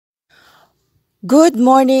Good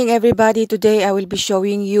morning, everybody. Today I will be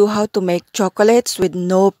showing you how to make chocolates with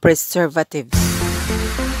no preservatives.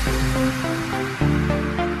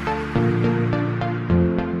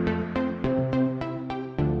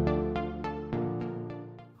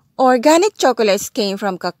 Organic chocolates came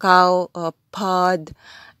from cacao pod,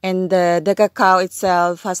 and the cacao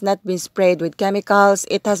itself has not been sprayed with chemicals.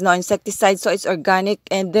 It has no insecticides, so it's organic.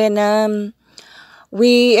 And then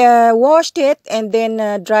we washed it and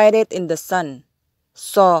then dried it in the sun.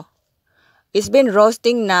 So it's been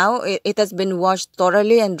roasting now. It has been washed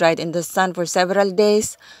thoroughly and dried in the sun for several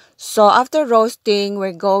days. So after roasting,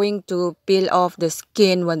 we're going to peel off the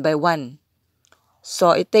skin one by one.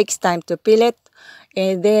 So it takes time to peel it.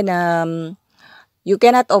 And then you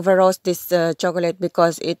cannot over roast this chocolate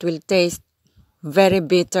because it will taste very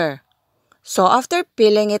bitter. So after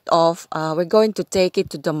peeling it off, we're going to take it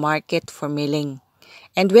to the market for milling.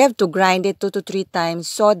 And we have to grind it 2 to 3 times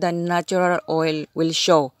so the natural oil will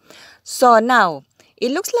show. So now,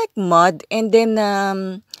 it looks like mud, and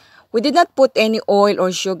then we did not put any oil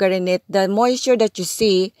or sugar in it. The moisture that you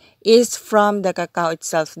see is from the cacao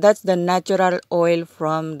itself. That's the natural oil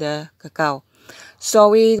from the cacao. So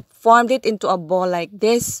we formed it into a ball like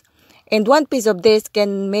this. And one piece of this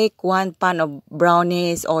can make 1 pan of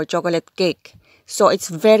brownies or chocolate cake. So it's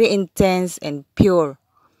very intense and pure.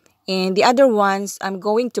 And the other ones, I'm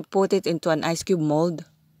going to put it into an ice cube mold.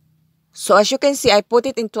 So as you can see, I put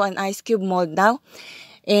it into an ice cube mold now.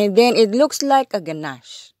 And then it looks like a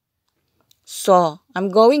ganache. So I'm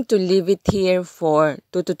going to leave it here for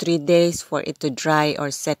 2 to 3 days for it to dry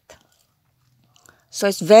or set. So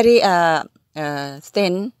it's very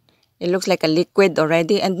thin. It looks like a liquid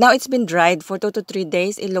already. And now it's been dried for 2 to 3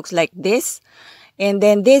 days. It looks like this. And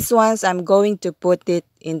then these ones, I'm going to put it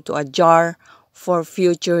into a jar for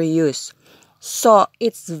future use. So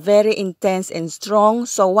it's very intense and strong.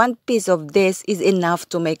 So one piece of this is enough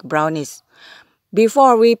to make brownies.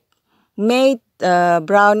 Before we made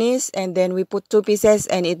brownies and then we put 2 pieces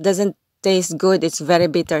and it doesn't taste good. It's very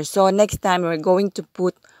bitter. So next time we're going to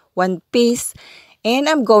put 1 piece. And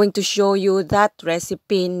I'm going to show you that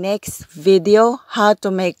recipe next video, how to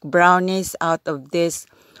make brownies out of this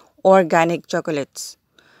organic chocolates.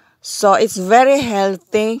 So it's very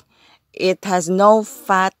healthy. It has no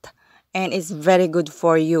fat and it's very good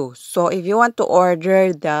for you. So if you want to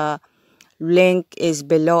order, the link is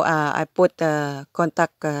below. I put the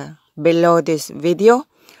contact below this video.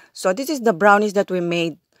 So this is the brownies that we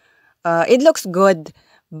made. It looks good,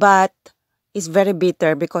 but it's very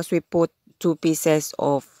bitter because we put 2 pieces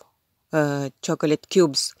of chocolate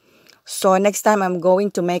cubes. So next time I'm going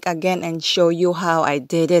to make again and show you how I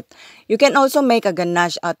did it. You can also make a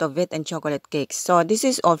ganache out of it and chocolate cakes. So this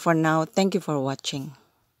is all for now. Thank you for watching.